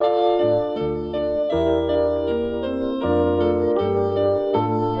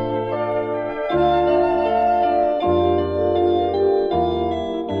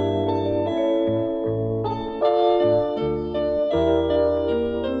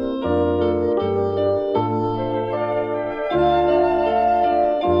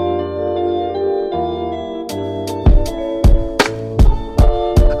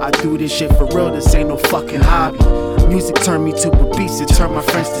this shit for real, this ain't no fucking hobby. Music turned me to a beast, it turned my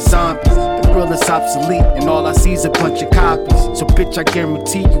friends to zombies. The real is obsolete, and all I see is a bunch of copies. So bitch, I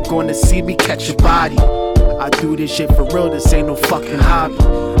guarantee you gonna see me catch a body. I do this shit for real, this ain't no fucking hobby.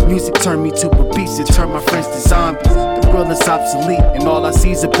 Music turned me to a beast, it turned my friends to zombies. The real is obsolete, and all I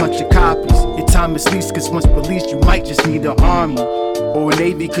see is a bunch of copies. Your time is least, cause once released you might just need an army or a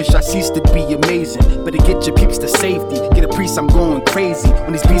navy, cause I cease to be amazing. Better get your peeps to safety, get a priest, I'm going crazy.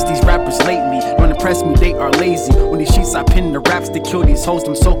 When these beats, these rappers lately don't impress me, they are lazy. When these sheets I pin the raps to kill these hoes,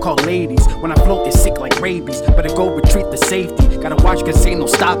 them so-called ladies. When I float it's sick like rabies, better go retreat to safety. Gotta watch cause ain't no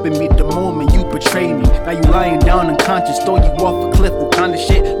stopping me the moment you betray me. Now you lying down unconscious, throw you off a cliff, what kind of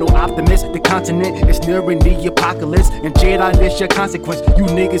shit? No optimist, the continent is nearing the apocalypse. And Jedi, this your consequence. You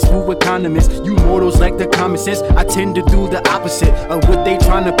niggas fool economists, you mortals like the common sense. I tend to do the opposite of what they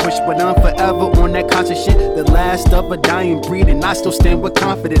tryna push, but I'm forever on that conscious shit. The last of a dying breed, and I still stand with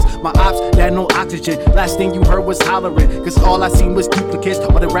confidence. My ops, that no oxygen. Last thing you heard was hollering, cause all I seen was duplicates.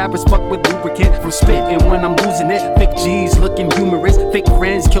 All the rappers fuck with lubricant from spitting when I'm losing it. Fake G's looking humorous, fake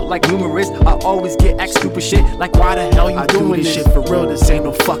friends killed like numerous. I always get asked stupid shit, like why the hell you doing this? Shit for real, this ain't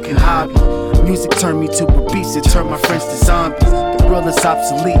no fucking hobby. Music turned me to a beast, it turned my friends to zombies. The real is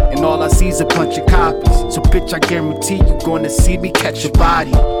obsolete, and all I see is a bunch of copies. So bitch, I guarantee you gonna see me catch a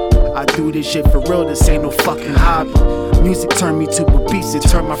body. I do this shit for real, this ain't no fucking hobby. Music turned me to a beast, it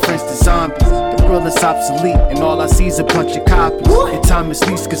turned my friends to zombies. The real is obsolete, and all I see is a bunch of copies. Your time is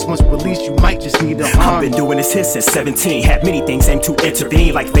least, cause once released you might just need an army. I've been doing this here since 17. Had many things aim to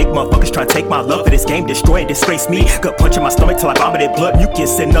intervene, like fake motherfuckers trying to take my love for this game, destroy and disgrace me. Gut punch in my stomach till I vomited blood,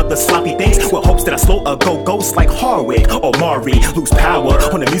 mucus and other sloppy things, with hopes that I slow a go-ghost like Harwick or Mari. Lose power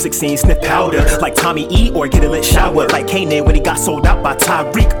on the music scene, sniff powder like Tommy E, or get a lit shower like Kanan when he got sold out by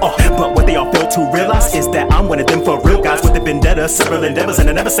Tyreek. But what they all fail to realize is that I'm one of them for real guys with the vendetta, several endeavors, and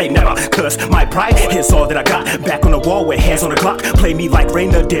I never say never, cause my pride is all that I got. Back on the wall with hands on the clock, play me like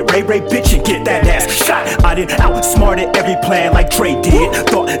Raina did Ray Ray, bitch, and get that ass shot. I didn't outsmarted every plan like Dre did.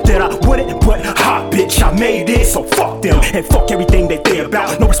 Thought that I wouldn't, but ha bitch, I made it. So fuck them, and fuck everything that they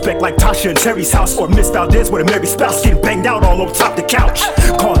about. No respect like Tasha and Terry's house, or Miss Valdez with a married spouse getting banged out all on top the couch.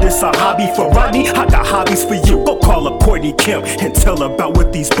 Call this a hobby for Rodney, I got hobbies for you. Go call up Courtney Kim and tell her about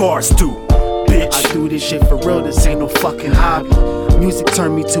what these bars do. Bitch. I do this shit for real, this ain't no fucking hobby. Music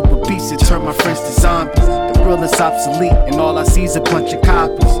turned me to a beast, it turned my friends to zombies. The real is obsolete, and all I see is a bunch of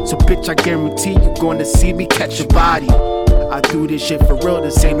copies. So bitch, I guarantee you gonna see me catch a body. I do this shit for real,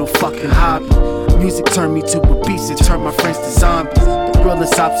 this ain't no fucking hobby. Music turned me to a beast, it turned my friends to zombies. The real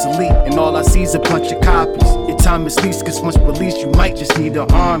is obsolete, and all I see is a bunch of copies. Your time is least, cause once released you might just need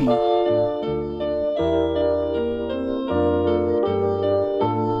an army.